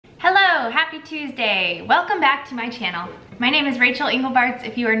happy Tuesday. Welcome back to my channel. My name is Rachel Engelbarts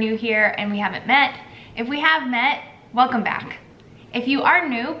if you are new here and we haven't met. If we have met, welcome back. If you are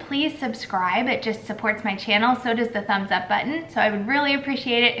new, please subscribe. It just supports my channel, so does the thumbs up button. So I would really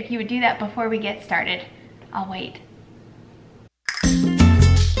appreciate it if you would do that before we get started. I'll wait.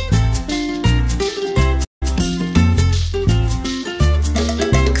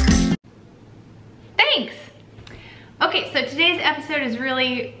 Thanks. Okay, so today's episode is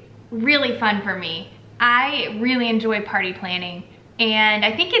really fun for me. I really enjoy party planning, and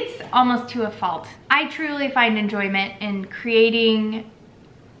I think it's almost to a fault. I truly find enjoyment in creating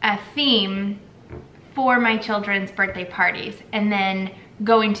a theme for my children's birthday parties and then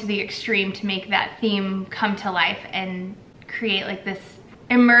going to the extreme to make that theme come to life and create like this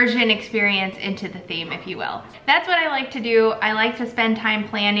immersion experience into the theme, if you will. That's what I like to do. I like to spend time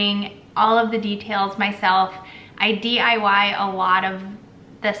planning all of the details myself. I DIY a lot of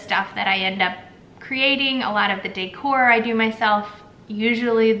the stuff that I end up creating, a lot of the decor I do myself,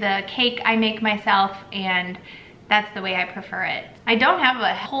 usually the cake I make myself, and that's the way I prefer it. I don't have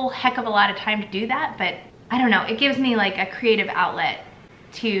a whole heck of a lot of time to do that, but I don't know, it gives me like a creative outlet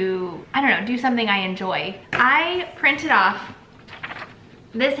to, I don't know, do something I enjoy. I printed off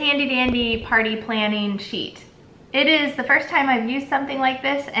this handy dandy party planning sheet. It is the first time I've used something like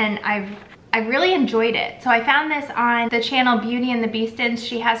this, and I've really enjoyed it. So I found this on the channel Beauty and the Beastins.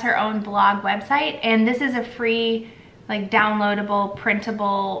 She has her own blog website, and this is a free, like, downloadable,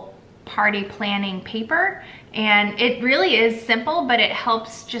 printable party planning paper. And it really is simple, but it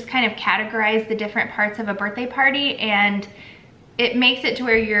helps just kind of categorize the different parts of a birthday party, and it makes it to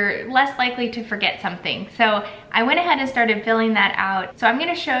where you're less likely to forget something. So I went ahead and started filling that out. So I'm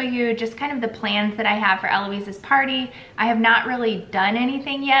gonna show you just kind of the plans that I have for Eloise's party. I have not really done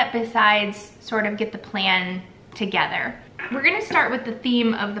anything yet besides sort of get the plan together. We're gonna start with the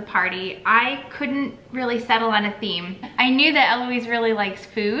theme of the party. I couldn't really settle on a theme. I knew that Eloise really likes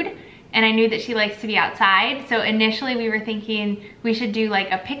food, and I knew that she likes to be outside. So initially we were thinking we should do like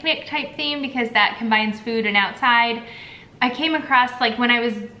a picnic type theme because that combines food and outside. I came across, like, when I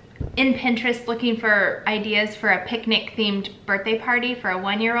was in Pinterest looking for ideas for a picnic themed birthday party for a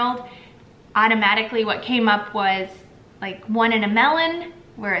 1-year-old, automatically what came up was like one in a melon,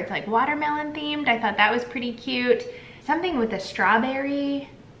 where it's like watermelon themed. I thought that was pretty cute. Something with a strawberry,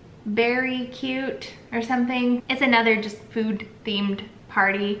 berry cute or something. It's another just food themed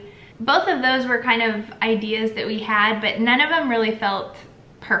party. Both of those were kind of ideas that we had, but none of them really felt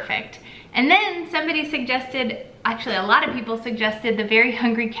perfect. And then somebody suggested, actually a lot of people suggested, the Very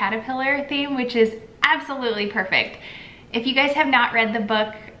Hungry Caterpillar theme, which is absolutely perfect. If you guys have not read the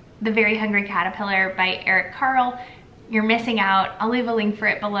book, The Very Hungry Caterpillar by Eric Carle, you're missing out. I'll leave a link for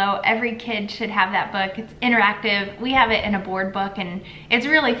it below. Every kid should have that book. It's interactive. We have it in a board book, and it's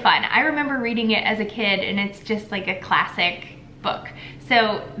really fun. I remember reading it as a kid, and it's just like a classic book.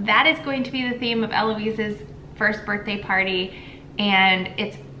 So that is going to be the theme of Eloise's first birthday party, and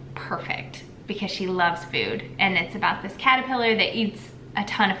it's perfect because she loves food, and it's about this caterpillar that eats a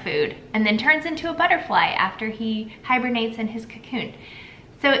ton of food and then turns into a butterfly after he hibernates in his cocoon.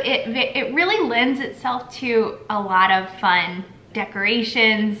 So it really lends itself to a lot of fun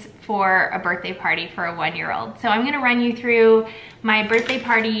decorations for a birthday party for a 1-year-old. So I'm gonna run you through my birthday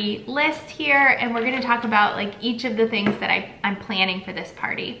party list here, and we're gonna talk about like each of the things that I'm planning for this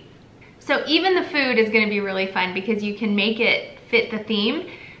party. So even the food is gonna be really fun because you can make it fit the theme.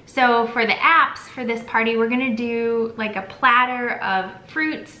 So for the apps for this party, we're gonna do like a platter of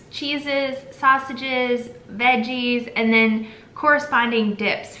fruits, cheeses, sausages, veggies, and then corresponding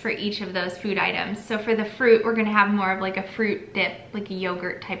dips for each of those food items. So for the fruit, we're gonna have more of like a fruit dip, like a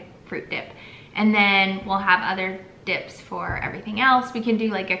yogurt type fruit dip. And then we'll have other dips for everything else. We can do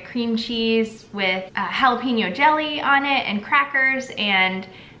like a cream cheese with jalapeno jelly on it and crackers, and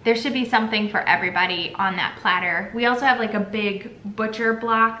there should be something for everybody on that platter. We also have like a big butcher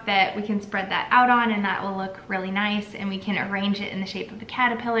block that we can spread that out on, and that will look really nice, and we can arrange it in the shape of a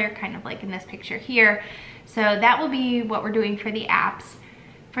caterpillar, kind of like in this picture here. So that will be what we're doing for the apps.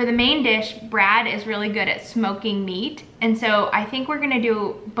 For the main dish, Brad is really good at smoking meat, and so I think we're gonna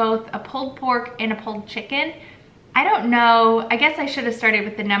do both a pulled pork and a pulled chicken. I don't know, I guess I should have started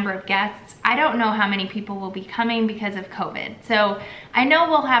with the number of guests. I don't know how many people will be coming because of COVID. So I know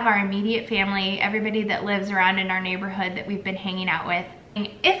we'll have our immediate family, everybody that lives around in our neighborhood that we've been hanging out with. And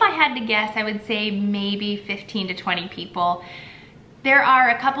if I had to guess, I would say maybe 15 to 20 people. There are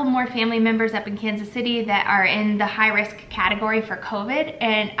a couple more family members up in Kansas City that are in the high risk category for COVID,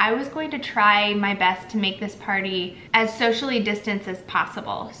 and I was going to try my best to make this party as socially distanced as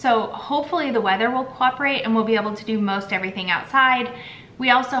possible. So hopefully the weather will cooperate and we'll be able to do most everything outside. We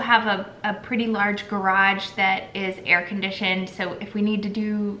also have a pretty large garage that is air conditioned, so if we need to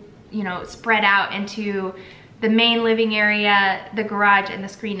do, you know, spread out into the main living area, the garage, and the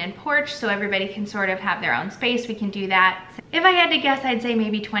screen and porch, so everybody can sort of have their own space, we can do that. If I had to guess, I'd say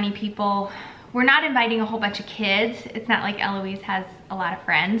maybe 20 people. We're not inviting a whole bunch of kids. It's not like Eloise has a lot of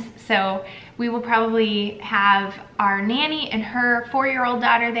friends. So we will probably have our nanny and her 4-year-old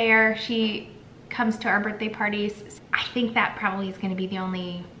daughter there. She comes to our birthday parties. I think that probably is gonna be the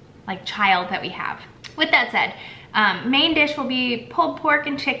only like child that we have. With that said, main dish will be pulled pork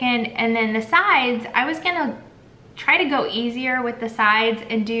and chicken, and then the sides, I was gonna try to go easier with the sides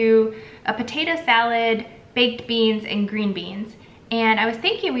and do a potato salad, baked beans, and green beans. And I was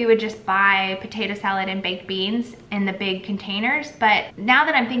thinking we would just buy potato salad and baked beans in the big containers, but now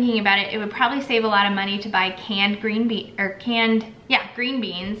that I'm thinking about it, it would probably save a lot of money to buy canned green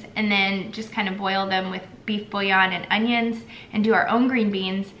beans, and then just kind of boil them with beef bouillon and onions and do our own green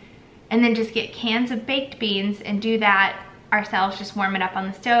beans, and then just get cans of baked beans and do that ourselves, just warm it up on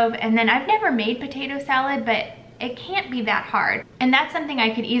the stove. And then I've never made potato salad, but it can't be that hard. And that's something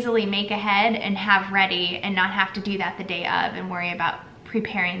I could easily make ahead and have ready and not have to do that the day of and worry about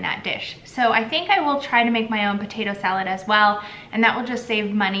preparing that dish. So I think I will try to make my own potato salad as well, and that will just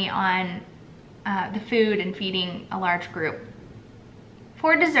save money on the food and feeding a large group.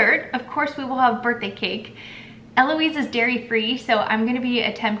 For dessert, of course, we will have birthday cake. Eloise is dairy-free, so I'm gonna be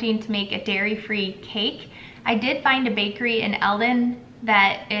attempting to make a dairy-free cake. I did find a bakery in Eldon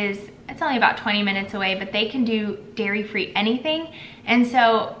that is, it's only about 20 minutes away, but they can do dairy-free anything. And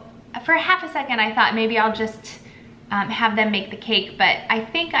so for half a second, I thought maybe I'll just have them make the cake, but I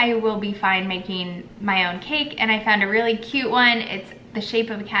think I will be fine making my own cake. And I found a really cute one. It's the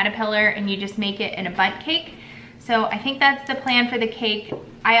shape of a caterpillar, and you just make it in a bundt cake. So I think that's the plan for the cake.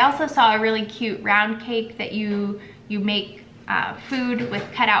 I also saw a really cute round cake that you make food with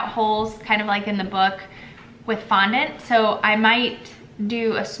cut out holes, kind of like in the book, with fondant. So I might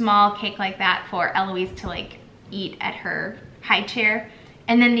do a small cake like that for Eloise to like eat at her high chair.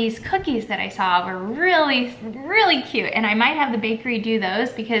 And then these cookies that I saw were really, really cute. And I might have the bakery do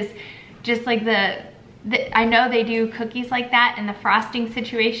those, because just like I know they do cookies like that, and the frosting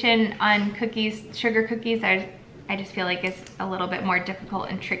situation on cookies, sugar cookies, I just feel like it's a little bit more difficult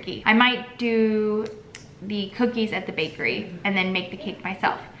and tricky. I might do the cookies at the bakery and then make the cake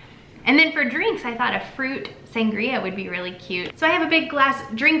myself. And then for drinks, I thought a fruit sangria would be really cute. So I have a big glass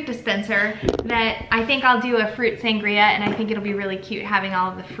drink dispenser that I think I'll do a fruit sangria, and I think it'll be really cute having all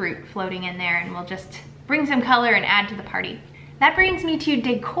of the fruit floating in there, and we'll just bring some color and add to the party. That brings me to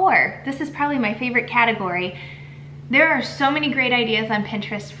decor. This is probably my favorite category. There are so many great ideas on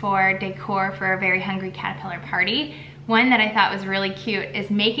Pinterest for decor for a very hungry caterpillar party. One that I thought was really cute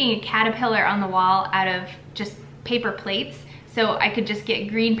is making a caterpillar on the wall out of just paper plates. So I could just get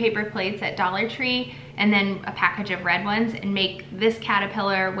green paper plates at Dollar Tree and then a package of red ones and make this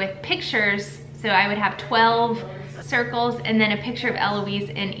caterpillar with pictures. So I would have 12 circles and then a picture of Eloise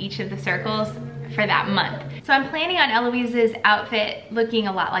in each of the circles for that month. So I'm planning on Eloise's outfit looking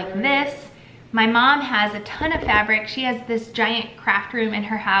a lot like this. My mom has a ton of fabric. She has this giant craft room in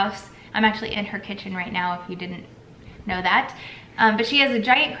her house. I'm actually in her kitchen right now, if you didn't know that. But she has a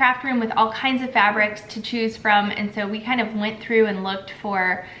giant craft room with all kinds of fabrics to choose from, and so we kind of went through and looked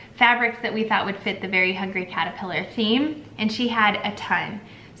for fabrics that we thought would fit the Very Hungry Caterpillar theme, and she had a ton.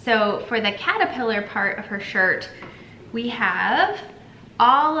 So for the caterpillar part of her shirt, we have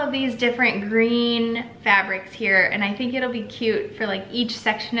all of these different green fabrics here, and I think it'll be cute for like each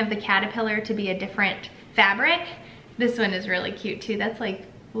section of the caterpillar to be a different fabric. This one is really cute too. That's like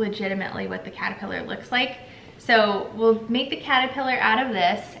legitimately what the caterpillar looks like. So we'll make the caterpillar out of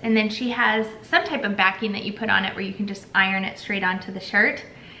this, and then she has some type of backing that you put on it where you can just iron it straight onto the shirt.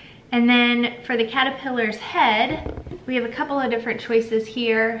 And then for the caterpillar's head, we have a couple of different choices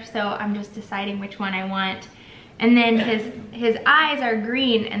here, so I'm just deciding which one I want. And then his eyes are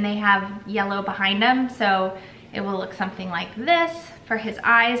green and they have yellow behind them, so it will look something like this for his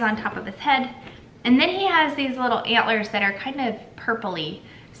eyes on top of his head. And then he has these little antlers that are kind of purpley.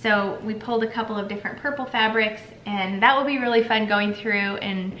 So we pulled a couple of different purple fabrics, and that will be really fun going through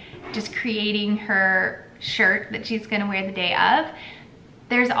and just creating her shirt that she's gonna wear the day of.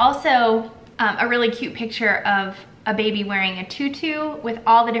 There's also a really cute picture of a baby wearing a tutu with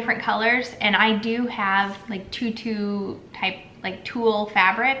all the different colors, and I do have like tutu type like tulle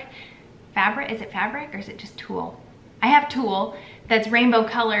fabric. Is it fabric or is it just tulle? I have tulle that's rainbow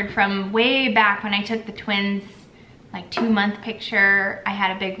colored from way back when I took the twins like 2-month picture, I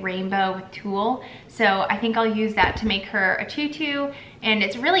had a big rainbow with tulle. So I think I'll use that to make her a tutu. And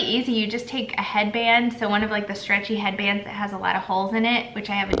it's really easy. You just take a headband, so one of like the stretchy headbands that has a lot of holes in it, which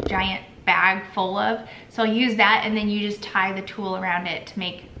I have a giant bag full of. So I'll use that, and then you just tie the tulle around it to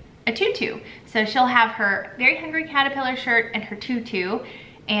make a tutu. So she'll have her Very Hungry Caterpillar shirt and her tutu,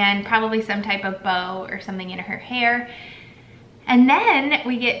 and probably some type of bow or something in her hair. And then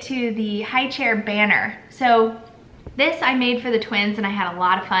we get to the high chair banner. So this I made for the twins, and I had a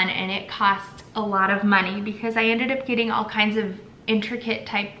lot of fun, and it cost a lot of money because I ended up getting all kinds of intricate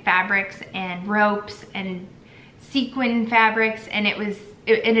type fabrics and ropes and sequin fabrics, and it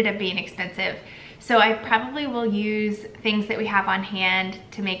ended up being expensive. So I probably will use things that we have on hand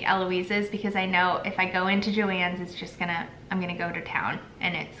to make Eloise's, because I know if I go into Joann's, I'm gonna go to town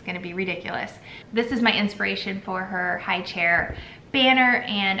and it's gonna be ridiculous. This is my inspiration for her high chair banner,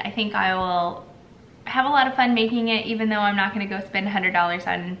 and I think I will have a lot of fun making it, even though I'm not gonna go spend $100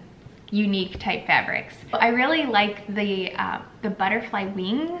 on unique type fabrics. I really like the butterfly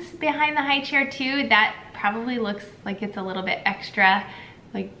wings behind the high chair too. That probably looks like it's a little bit extra,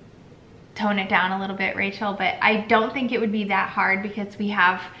 like tone it down a little bit, Rachel, but I don't think it would be that hard because we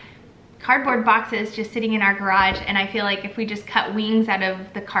have cardboard boxes just sitting in our garage, and I feel like if we just cut wings out of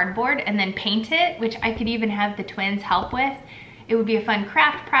the cardboard and then paint it, which I could even have the twins help with, it would be a fun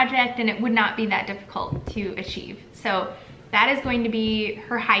craft project and it would not be that difficult to achieve. So that is going to be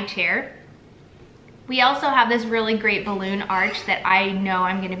her high chair. We also have this really great balloon arch that I know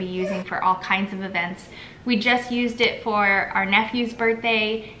I'm going to be using for all kinds of events. We just used it for our nephew's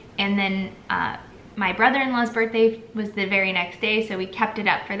birthday, and then my brother-in-law's birthday was the very next day, so we kept it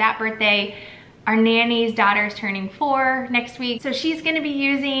up for that birthday. Our nanny's daughter is turning 4 next week, so she's gonna be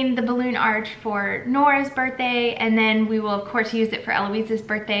using the balloon arch for Nora's birthday, and then we will of course use it for Eloise's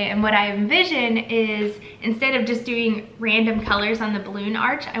birthday. And what I envision is, instead of just doing random colors on the balloon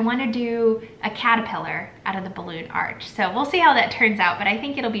arch, I wanna do a caterpillar out of the balloon arch. So we'll see how that turns out, but I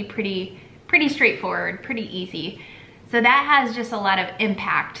think it'll be pretty straightforward, pretty easy. So that has just a lot of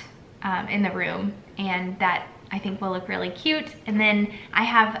impact in the room, and that I think will look really cute. And then I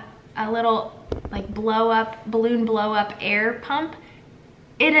have a little like balloon blow up air pump.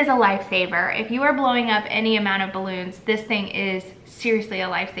 It is a lifesaver. If you are blowing up any amount of balloons, this thing is seriously a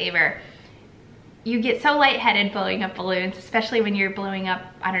lifesaver. You get so lightheaded blowing up balloons, especially when you're blowing up,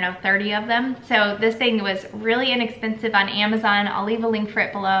 I don't know, 30 of them. So this thing was really inexpensive on Amazon. I'll leave a link for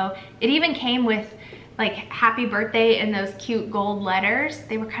it below. It even came with like happy birthday in those cute gold letters.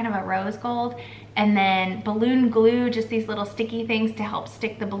 They were kind of a rose gold. And then balloon glue, just these little sticky things to help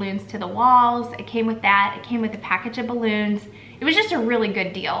stick the balloons to the walls. It came with that. It came with a package of balloons. It was just a really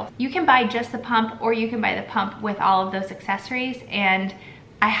good deal. You can buy just the pump, or you can buy the pump with all of those accessories, and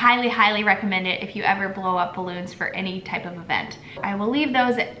I highly recommend it if you ever blow up balloons for any type of event. I will leave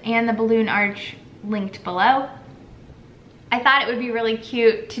those and the balloon arch linked below. I thought it would be really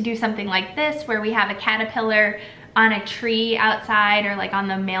cute to do something like this, where we have a caterpillar on a tree outside, or like on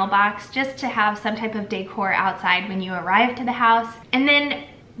the mailbox, just to have some type of decor outside when you arrive to the house. And then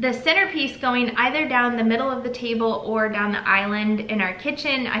the centerpiece going either down the middle of the table or down the island in our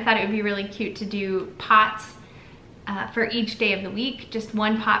kitchen, I thought it would be really cute to do pots for each day of the week, just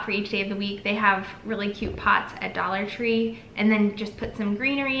one pot for each day of the week. They have really cute pots at Dollar Tree, and then just put some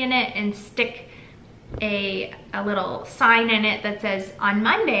greenery in it and stick a little sign in it that says, on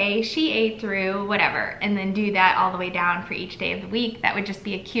Monday she ate through whatever, and then do that all the way down for each day of the week. That would just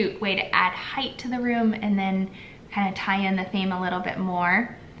be a cute way to add height to the room and then kind of tie in the theme a little bit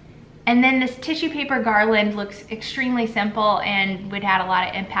more. And then this tissue paper garland looks extremely simple and would add a lot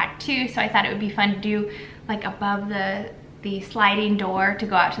of impact too, so I thought it would be fun to do like above the sliding door to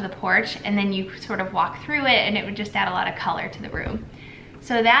go out to the porch, and then you sort of walk through it, and it would just add a lot of color to the room.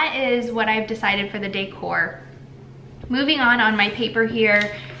 So that is what I've decided for the decor. Moving on my paper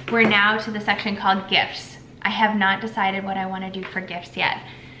here, we're now to the section called gifts. I have not decided what I want to do for gifts yet.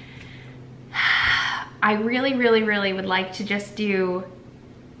 I really would like to just do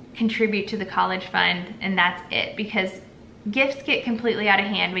contribute to the college fund, and that's it, because gifts get completely out of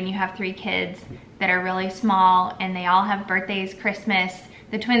hand when you have 3 kids that are really small and they all have birthdays, Christmas.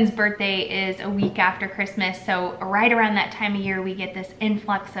 The twins' birthday is a week after Christmas, so right around that time of year we get this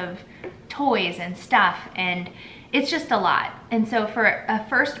influx of toys and stuff, and it's just a lot. And so for a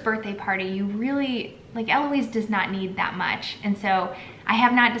first birthday party, you really, like, Eloise does not need that much. And so I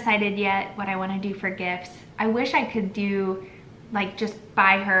have not decided yet what I want to do for gifts. I wish I could do like just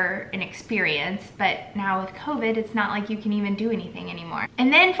buy her an experience, but now with COVID, it's not like you can even do anything anymore.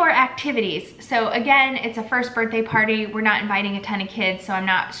 And then for activities, so again, it's a first birthday party. We're not inviting a ton of kids, so I'm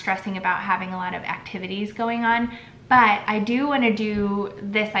not stressing about having a lot of activities going on, But I do want to do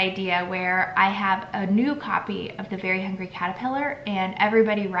this idea where I have a new copy of The Very Hungry Caterpillar and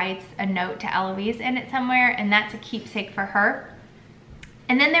everybody writes a note to Eloise in it somewhere, and that's a keepsake for her.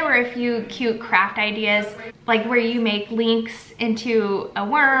 And then there were a few cute craft ideas, like where you make links into a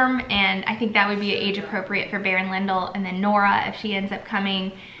worm, and I think that would be age appropriate for Bear and Lyndall, and then Nora if she ends up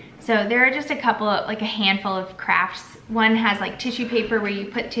coming. So there are just a couple of, like a handful of crafts. One has like tissue paper where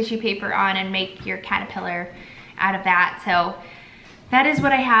you put tissue paper on and make your caterpillar out of that. So that is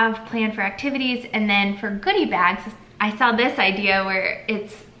what I have planned for activities. And then for goodie bags, I saw this idea where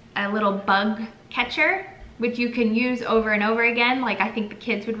it's a little bug catcher, which you can use over and over again. Like I think the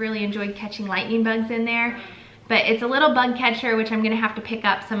kids would really enjoy catching lightning bugs in there. But it's a little bug catcher, which I'm gonna have to pick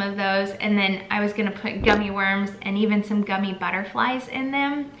up some of those. And then I was gonna put gummy worms and even some gummy butterflies in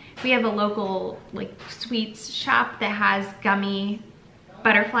them. We have a local like sweets shop that has gummy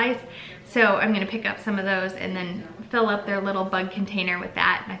butterflies. So I'm gonna pick up some of those and then fill up their little bug container with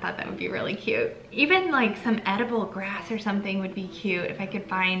that. And I thought that would be really cute. Even like some edible grass or something would be cute if I could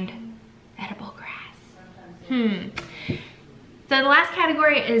find edible grass. So the last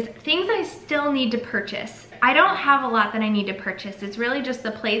category is things I still need to purchase. I don't have a lot that I need to purchase. It's really just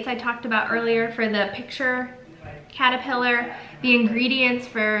the plates I talked about earlier for the picture caterpillar, the ingredients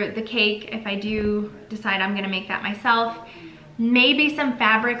for the cake if I do decide I'm gonna make that myself, maybe some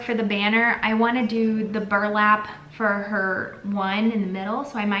fabric for the banner. I wanna do the burlap for her one in the middle,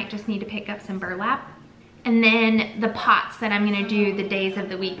 so I might just need to pick up some burlap. And then the pots that I'm gonna do the days of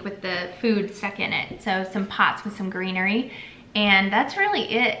the week with the food stuck in it. So some pots with some greenery. And that's really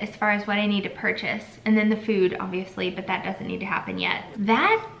it as far as what I need to purchase. And then the food, obviously, but that doesn't need to happen yet.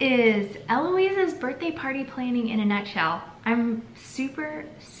 That is Eloise's birthday party planning in a nutshell. I'm super,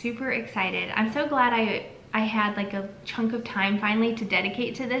 super excited. I'm so glad I had like a chunk of time finally to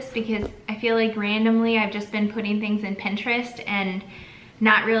dedicate to this, because I feel like randomly I've just been putting things in Pinterest and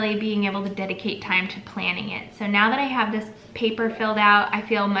not really being able to dedicate time to planning it. So now that I have this paper filled out, I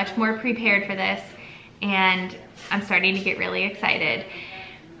feel much more prepared for this, and I'm starting to get really excited.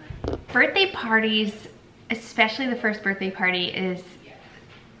 Birthday parties, especially the first birthday party,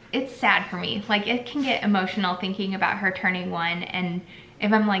 it's sad for me. Like it can get emotional thinking about her turning 1, and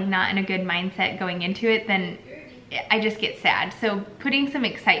if I'm like not in a good mindset going into it, then I just get sad. So putting some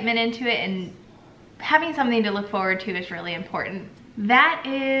excitement into it and having something to look forward to is really important. That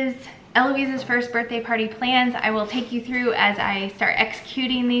is Eloise's first birthday party plans. I will take you through as I start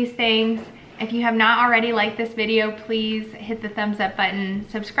executing these things. If you have not already liked this video, please hit the thumbs up button.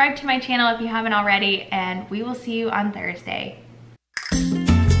 Subscribe to my channel if you haven't already, and we will see you on Thursday.